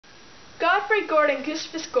Godfrey, Gore, and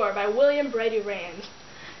Gustavus Gore by William Brady Rand.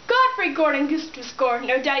 Godfrey, Gore, and Gustavus Gore,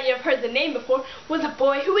 no doubt you have heard the name before, was a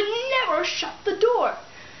boy who would never shut the door.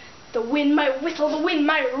 The wind might whistle, the wind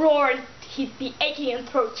might roar, and he'd be aching and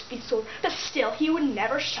throats be sore, but still he would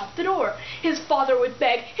never shut the door. His father would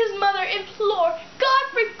beg, his mother implore,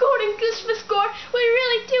 Godfrey, Gore, and Gustavus Gore, we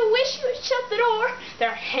really do wish you would shut the door.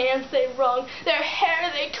 Their hands they wrung, their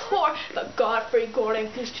hair they tore, but Godfrey, Gore,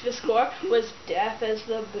 and Gustavus Gore was deaf as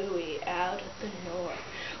the buoy out at the north.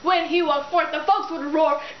 When he walked forth, the folks would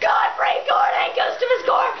roar, Godfrey, Gore, and Gustavus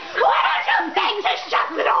Gore, why don't you think to shut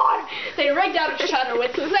the door? They rigged out a shutter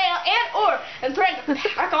with sail and oar, and threatened to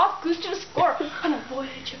pack off Gustavus Gore on a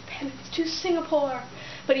voyage of penance to Singapore.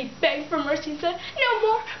 But he begged for mercy and said, no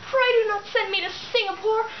more, pray do not send me to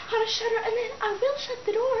Singapore on a shutter, and then I will shut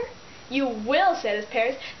the door. You will, said his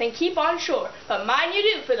parents, then keep on shore, but mind you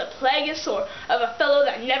do, for the plague is sore of a fellow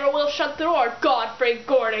that never will shut the door, Godfrey,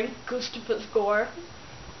 Gore, and Gustavus Gore.